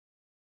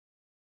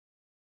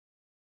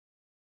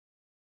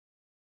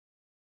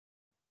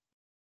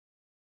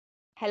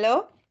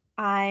Hello,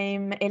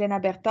 I'm Elena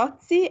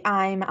Bertozzi.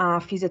 I'm a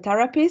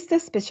physiotherapist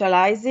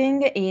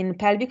specializing in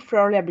pelvic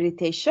floor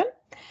rehabilitation.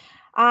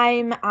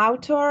 I'm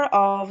author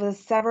of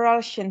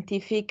several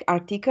scientific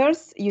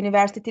articles,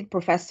 university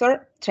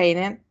professor,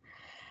 trainer.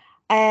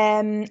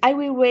 I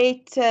will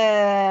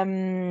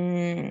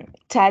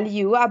tell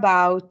you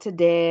about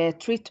the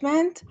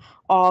treatment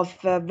of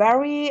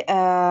very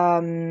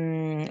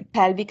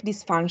pelvic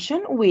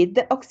dysfunction with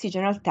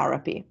oxygenal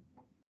therapy.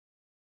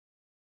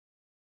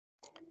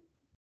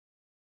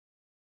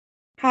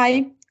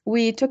 Hi,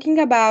 we're talking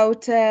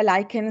about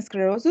lichen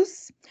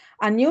sclerosus,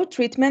 a new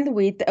treatment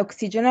with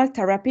oxygenal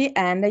therapy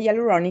and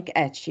hyaluronic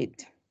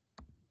acid.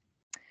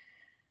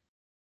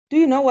 Do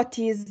you know what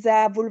is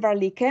vulvar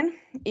lichen?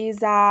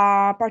 Is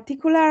a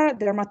particular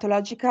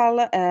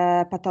dermatological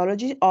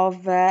pathology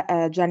of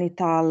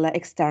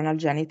external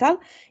genital,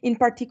 in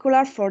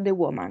particular for the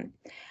woman.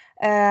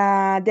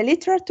 The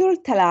literature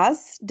tells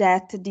us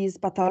that this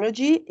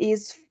pathology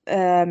is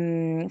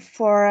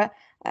for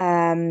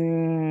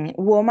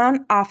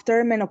woman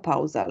after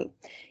menopausal.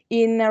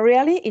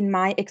 In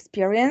my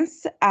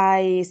experience,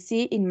 I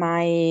see in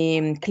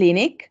my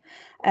clinic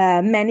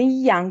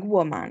many young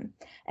women.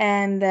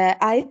 And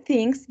I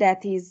think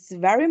that is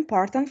very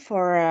important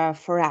for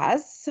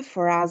us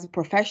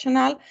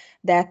professional,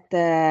 that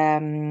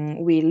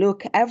we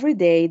look every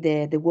day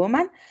the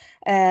woman,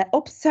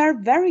 observe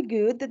very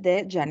good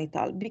the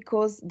genital,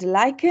 because the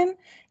lichen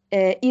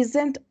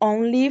isn't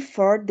only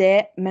for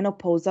the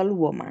menopausal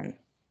woman.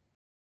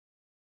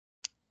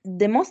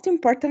 The most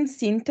important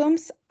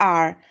symptoms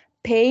are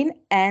pain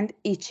and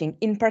itching,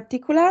 in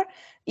particular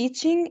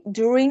itching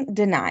during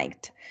the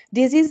night.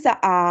 This is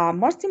a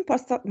most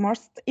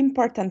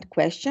important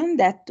question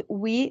that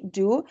we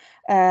do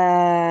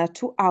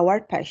to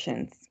our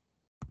patients.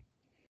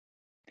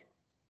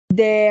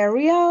 The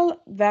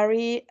real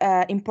very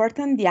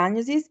important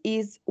diagnosis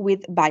is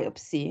with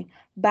biopsy,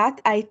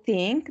 but I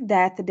think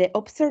that the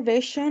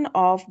observation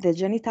of the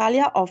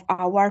genitalia of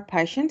our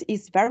patient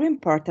is very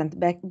important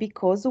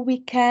because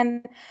we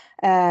can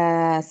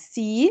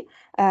see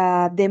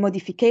the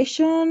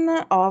modification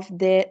of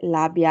the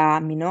labia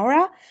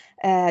minora,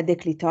 the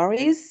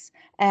clitoris,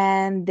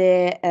 and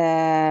the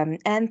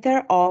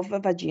enter of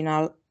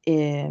vaginal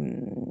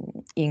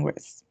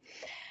ingress.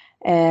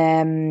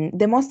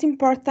 The most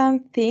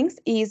important thing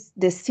is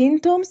the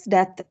symptoms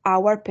that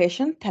our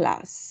patient tell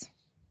us.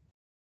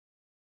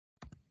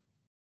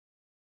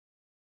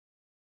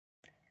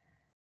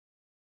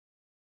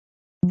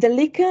 The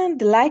lichen,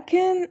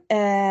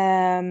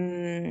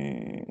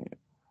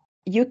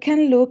 you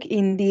can look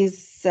in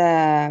this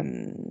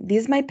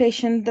my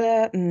patient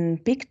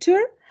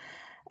picture.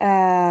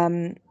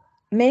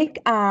 Make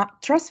a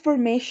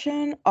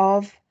transformation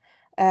of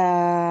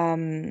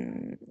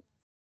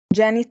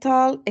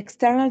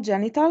external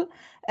genital,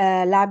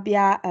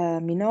 labia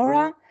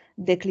minora,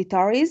 the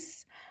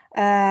clitoris.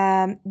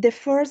 The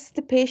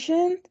first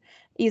patient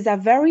is a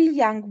very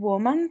young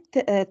woman,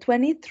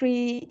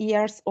 23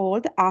 years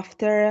old,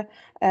 after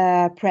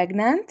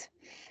pregnant.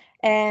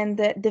 And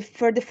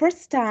for the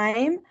first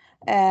time,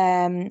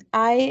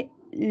 I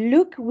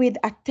look with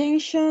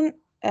attention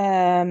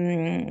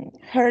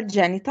her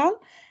genital,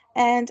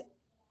 and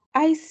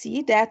I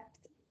see that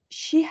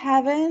she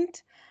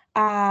haven't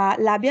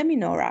labia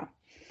minora.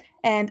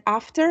 And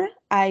after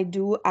I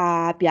do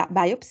a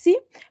biopsy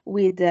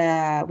with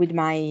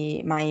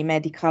my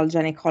medical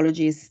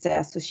gynecologist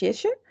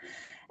association,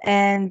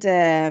 and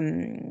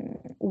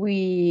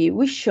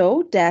we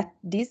show that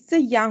this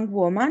young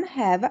woman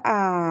have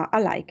a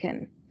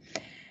lichen.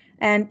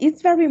 And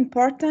it's very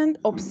important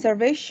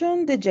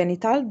observation the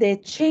genital, the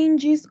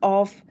changes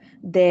of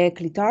the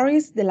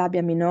clitoris, the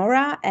labia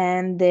minora,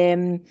 and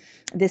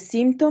the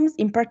symptoms,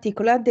 in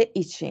particular the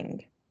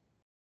itching.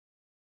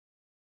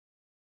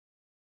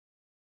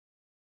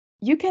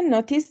 You can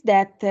notice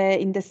that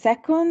in the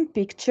second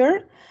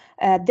picture,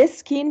 the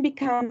skin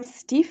becomes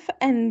stiff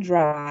and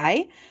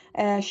dry.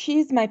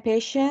 She's my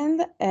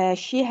patient.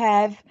 She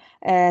have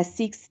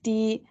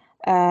 60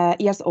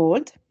 years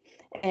old.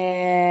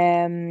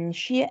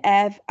 She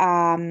have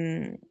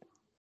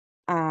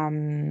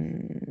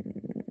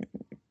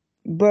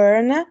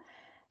burn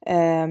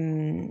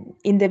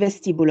in the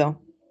vestibulo.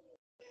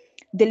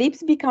 The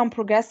lips become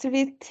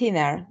progressively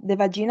thinner. The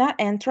vagina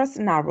enters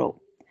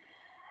narrow.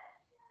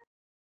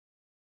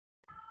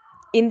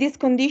 In this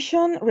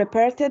condition,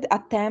 repeated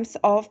attempts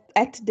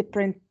at the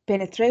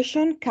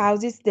penetration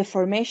causes the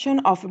formation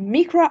of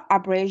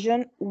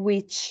microabrasion,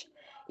 which,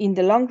 in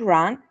the long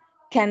run,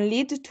 can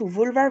lead to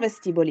vulvar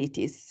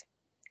vestibulitis.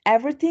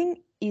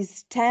 Everything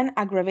is then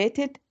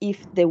aggravated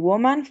if the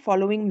woman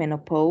following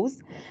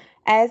menopause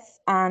has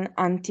an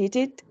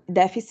untreated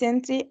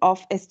deficiency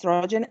of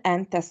estrogen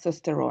and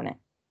testosterone.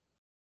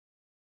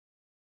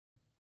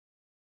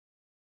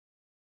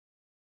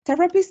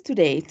 Therapies to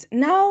date.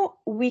 Now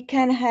we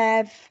can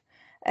have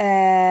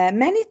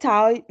many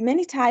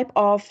type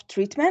of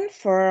treatment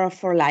for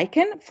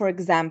lichen. For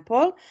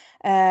example,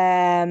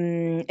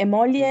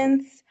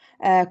 emollients,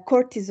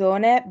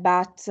 cortisone,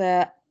 but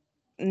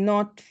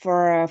not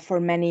for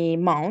many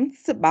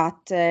months,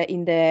 but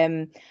in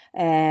the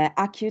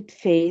acute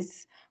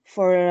phase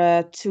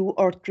for 2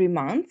 or 3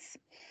 months.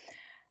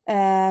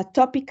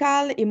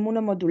 Topical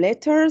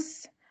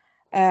immunomodulators,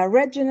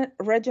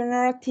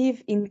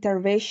 regenerative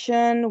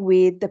intervention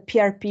with the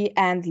PRP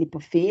and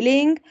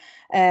lipofilling.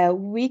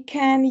 We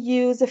can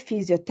use a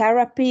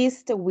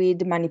physiotherapist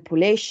with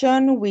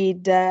manipulation,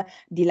 with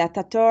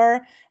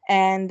dilatator,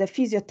 and a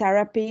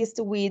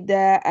physiotherapist with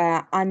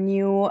a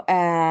new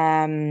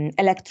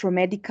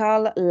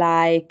electromedical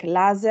like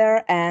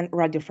laser and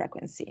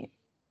radiofrequency.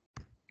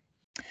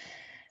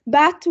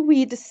 But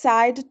we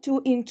decide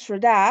to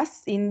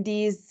introduce in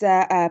this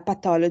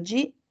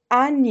pathology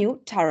a new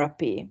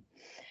therapy,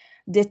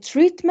 the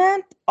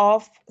treatment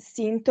of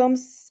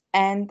symptoms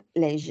and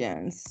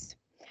lesions.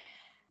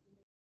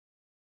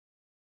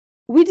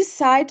 We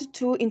decide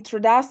to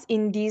introduce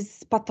in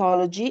this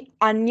pathology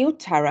a new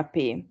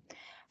therapy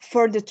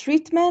for the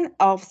treatment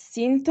of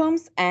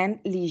symptoms and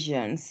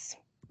lesions.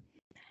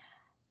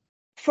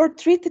 For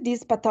treat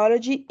this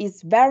pathology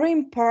is very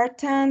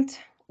important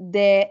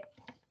the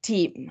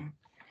team,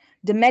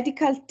 the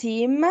medical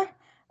team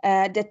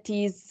that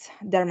is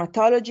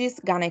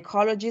dermatologist,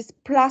 gynecologist,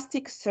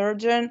 plastic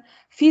surgeon,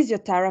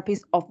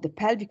 physiotherapist of the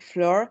pelvic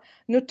floor,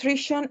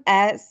 nutrition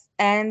and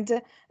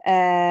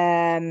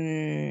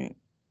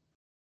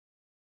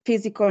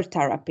physical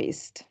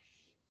therapist.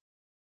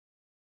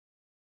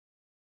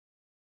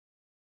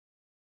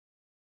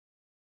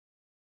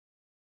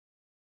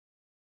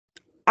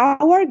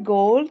 Our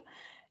goal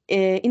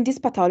in this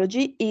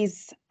pathology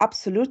is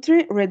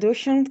absolutely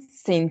reduction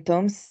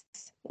symptoms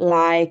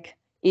like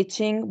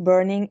itching,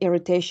 burning,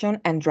 irritation,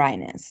 and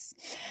dryness.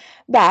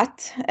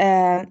 But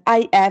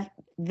I have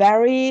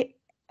very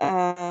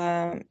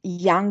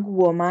young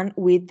woman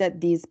with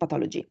this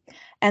pathology,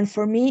 and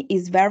for me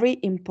it's very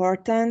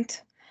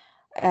important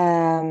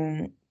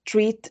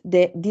treat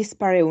the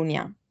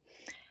dyspareunia.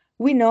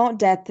 We know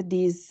that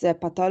this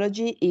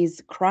pathology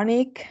is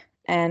chronic,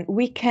 and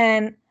we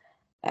can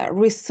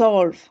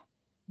resolve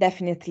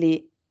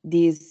definitely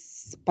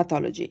this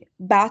pathology,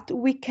 but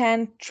we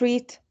can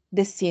treat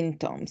the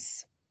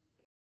symptoms.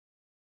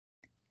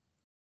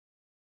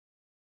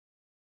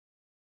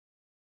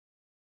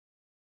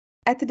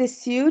 At the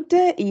SUD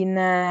in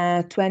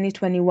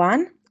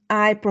 2021,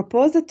 I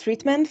proposed a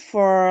treatment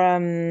for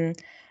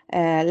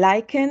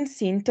lichen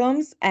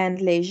symptoms and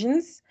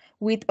lesions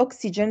with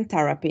oxygen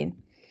therapy.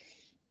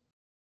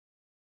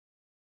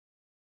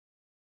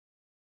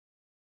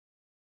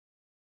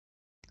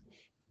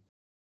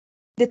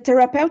 The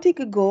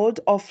therapeutic goal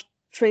of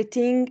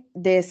treating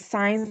the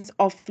signs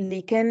of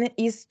lichen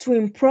is to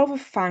improve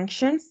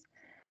functions,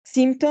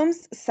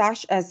 symptoms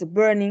such as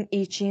burning,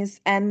 itching,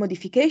 and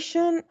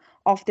modification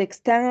of the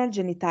external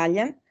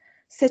genitalia,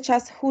 such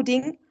as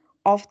hooding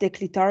of the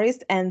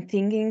clitoris and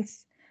thinning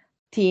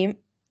theme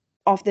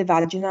of the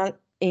vaginal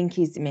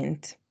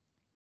enkysement.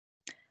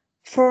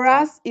 For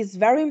us, it's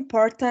very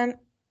important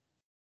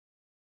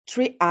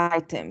 3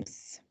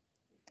 items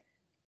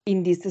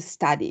in this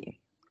study: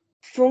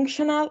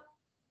 functional,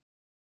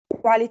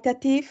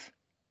 qualitative,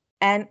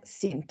 and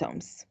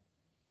symptoms.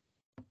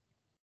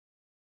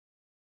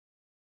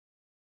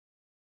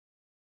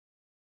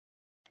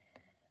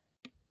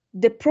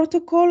 The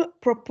protocol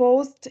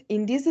proposed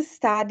in this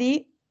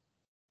study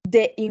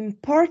the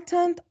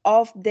importance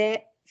of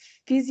the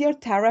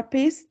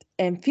physiotherapist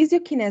and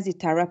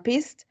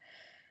physiokinesiotherapist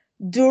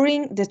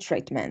during the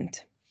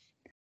treatment,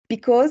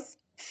 because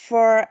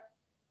for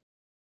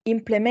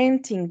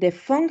implementing the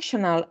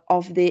functional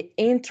of the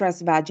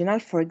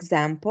intravaginal, for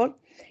example,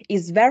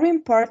 is very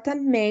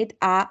important made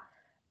a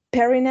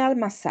perineal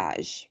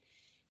massage,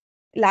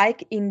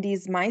 like in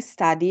this my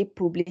study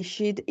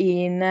published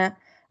in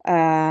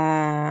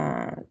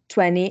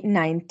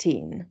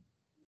 2019.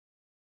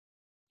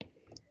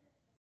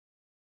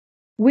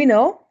 We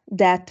know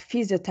that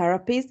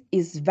physiotherapy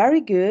is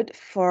very good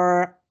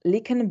for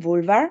lichen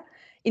vulvar,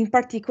 in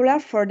particular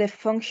for the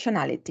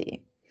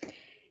functionality.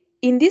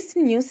 In this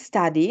new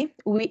study,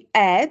 we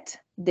add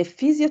the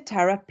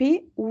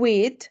physiotherapy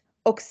with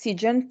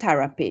oxygen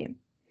therapy.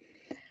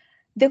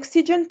 The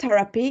oxygen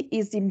therapy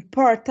is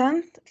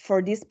important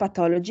for this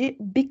pathology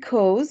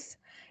because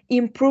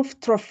improves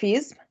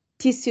trophism,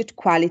 tissue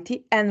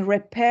quality, and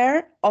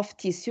repair of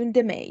tissue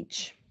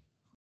damage.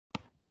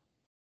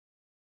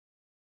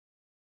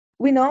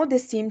 We know the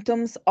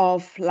symptoms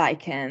of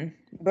lichen,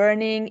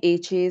 burning,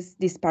 itches,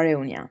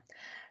 dyspareunia,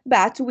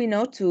 but we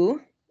know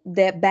too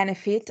the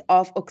benefit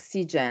of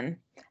oxygen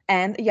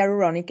and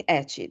hyaluronic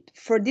acid.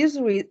 For this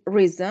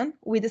reason,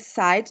 we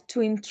decide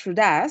to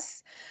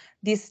introduce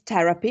this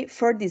therapy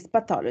for this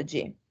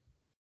pathology.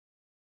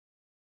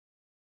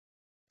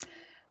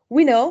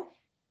 We know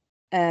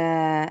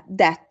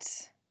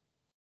that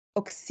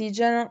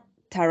oxygen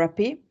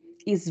therapy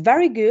is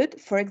very good,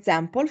 for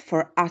example,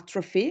 for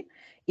atrophy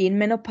in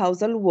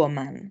menopausal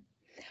women.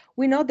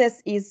 We know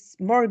this is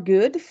more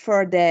good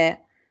for the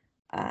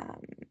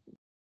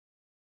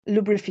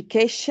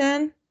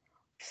lubrication,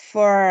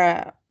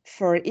 for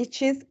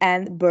itches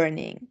and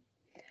burning.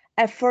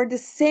 And for the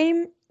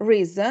same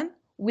reason,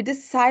 we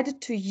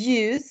decided to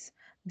use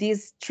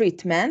this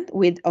treatment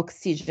with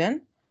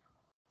oxygen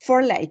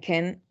for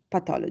lichen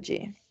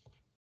pathology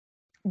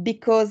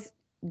because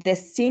the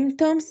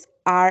symptoms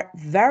are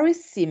very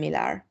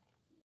similar.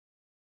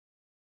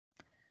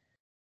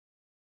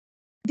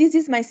 This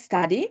is my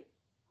study.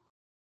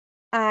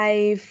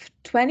 I've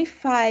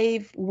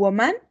 25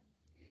 women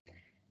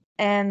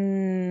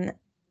and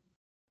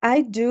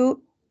I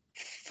do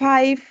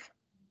 5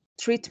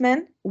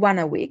 treatment 1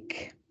 a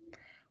week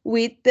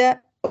with the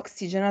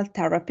oxygenal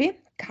therapy,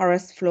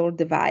 Carus floor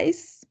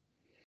device.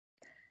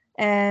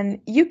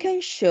 And you can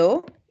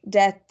show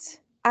that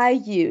I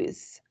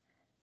use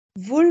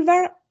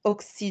vulvar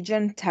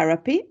oxygen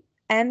therapy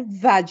and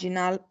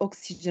vaginal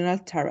oxygenal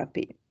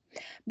therapy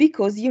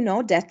because you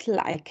know that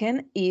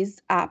lichen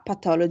is a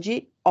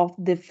pathology of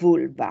the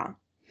vulva.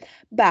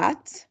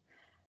 But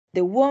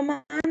the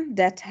women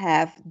that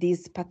have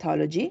this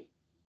pathology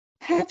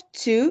have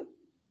 2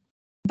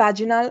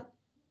 vaginal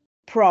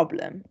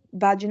problem,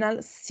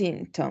 vaginal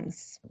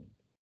symptoms.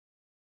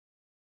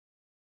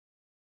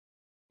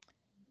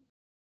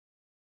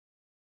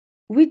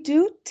 We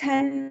do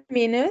 10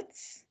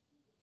 minutes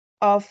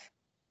of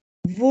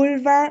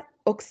vulvar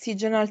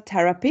oxygenal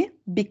therapy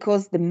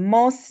because the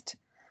most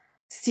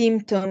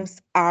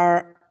symptoms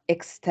are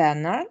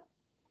external.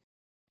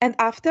 And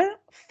after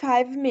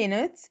 5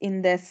 minutes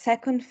in the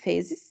second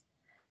phase,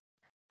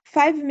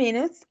 5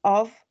 minutes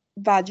of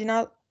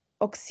vaginal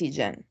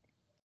oxygen.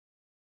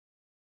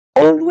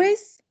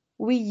 Always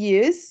we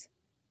use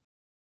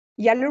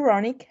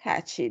hyaluronic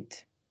acid.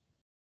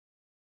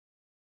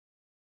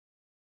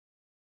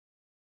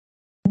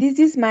 This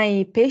is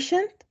my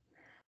patient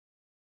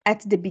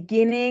at the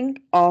beginning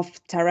of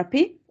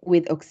therapy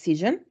with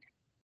oxygen.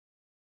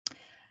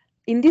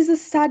 In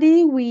this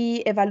study,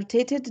 we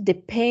evaluated the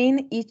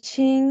pain,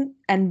 itching,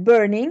 and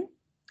burning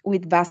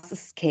with VAS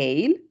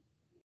scale.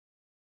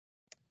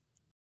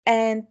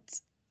 And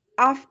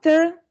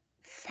after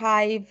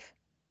 5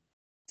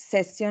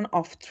 sessions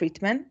of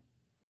treatment,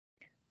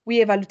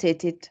 we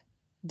evaluated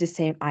the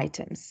same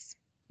items.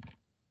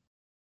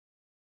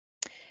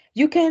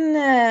 You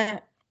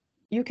can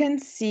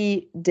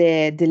see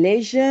the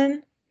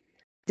lesion,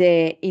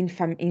 the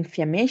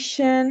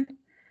inflammation,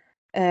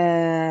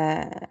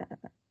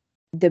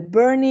 the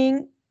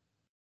burning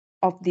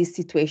of this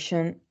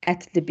situation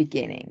at the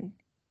beginning.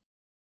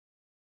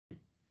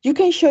 You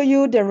can show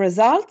you the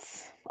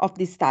results of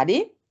this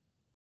study.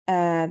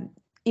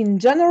 In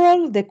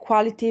general, the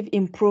qualitative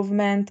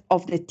improvement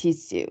of the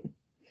tissue.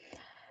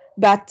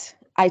 But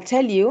I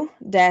tell you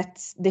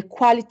that the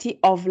quality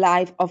of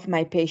life of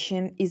my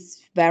patient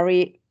is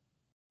very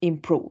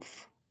improved.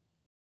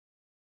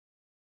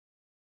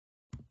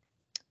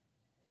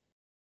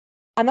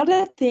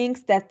 Another thing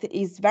that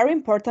is very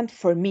important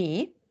for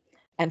me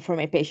and for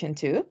my patient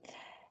too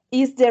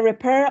is the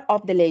repair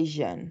of the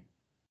lesion.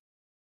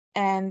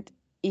 And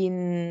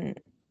in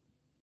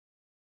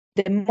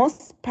the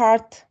most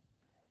part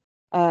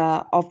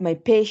of my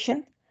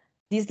patient,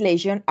 these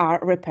lesions are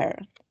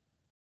repaired.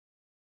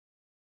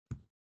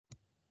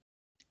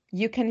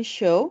 You can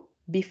show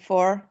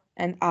before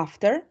and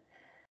after.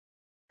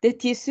 The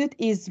tissue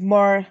is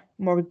more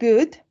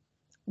good.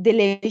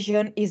 The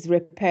lesion is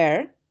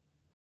repaired.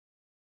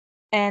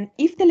 And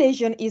if the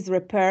lesion is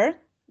repaired,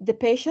 the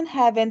patient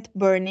haven't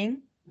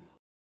burning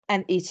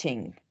and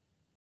itching.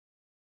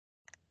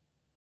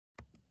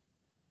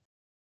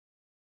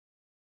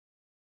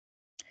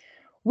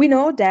 We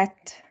know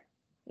that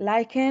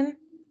lichen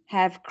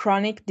have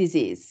chronic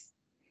disease.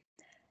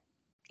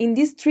 In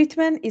this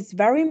treatment, it's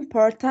very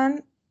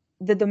important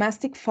the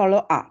domestic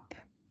follow-up.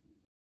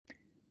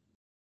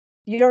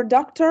 Your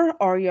doctor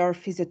or your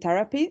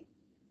physiotherapy,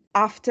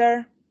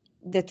 after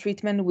the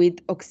treatment with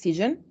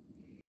oxygen,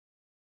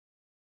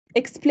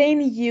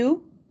 explain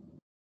you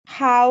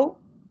how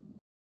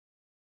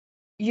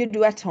you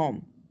do at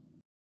home.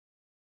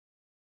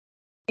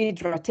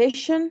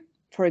 Hydration,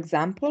 for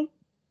example,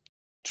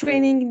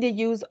 training in the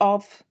use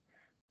of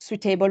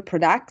suitable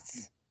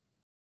products,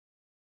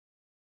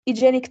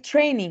 hygienic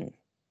training,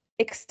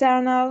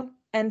 external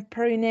and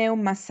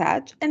perineum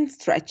massage and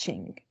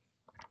stretching.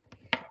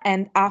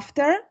 And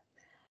after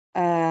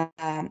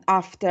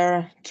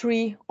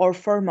 3 or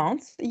 4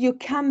 months, you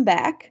come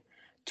back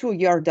to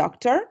your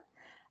doctor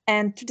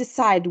and to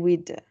decide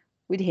with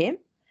him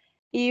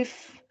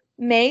if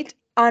made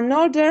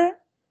another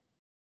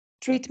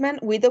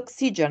treatment with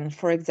oxygen,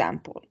 for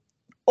example,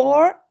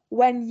 or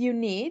when you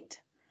need,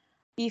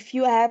 if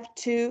you have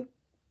 2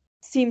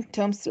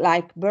 symptoms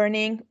like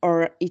burning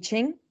or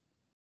itching,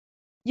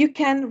 you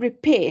can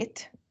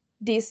repeat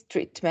this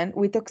treatment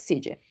with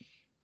oxygen.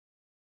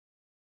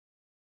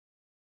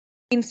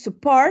 In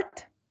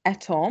support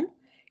at home,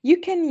 you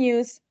can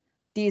use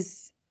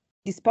this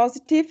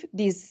dispositive,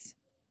 this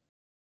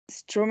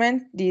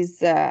instrument,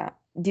 this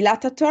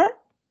dilatator,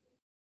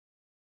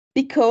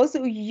 because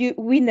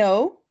we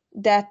know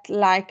that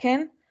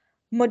lichen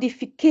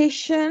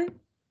modification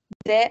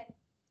the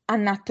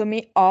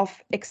anatomy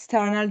of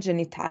external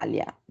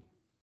genitalia.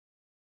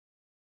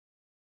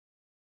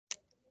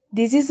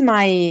 This is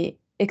my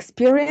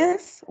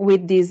experience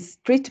with this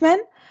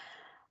treatment.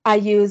 I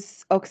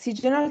use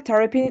oxygenal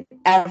therapy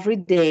every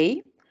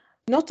day,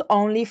 not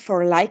only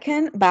for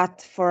lichen,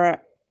 but for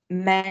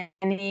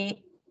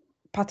many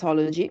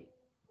pathology.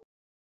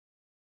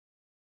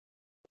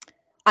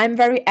 I'm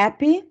very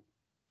happy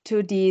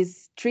to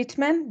this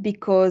treatment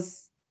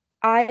because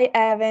I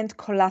haven't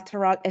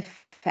collateral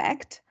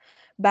effect,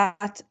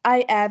 but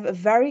I have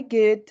very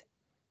good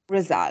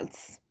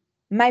results.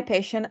 My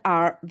patients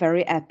are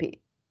very happy.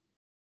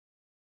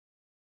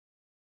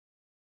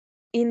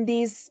 In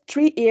these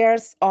 3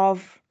 years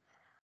of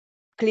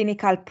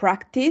clinical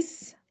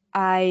practice,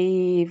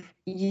 I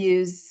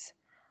use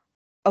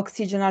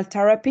oxygenal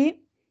therapy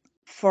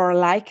for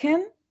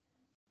lichen,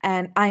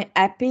 and I'm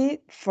happy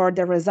for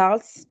the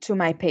results to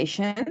my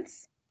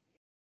patients.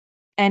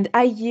 And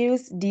I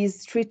use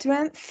this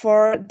treatment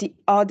for the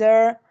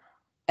other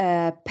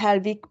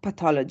pelvic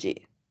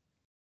pathology.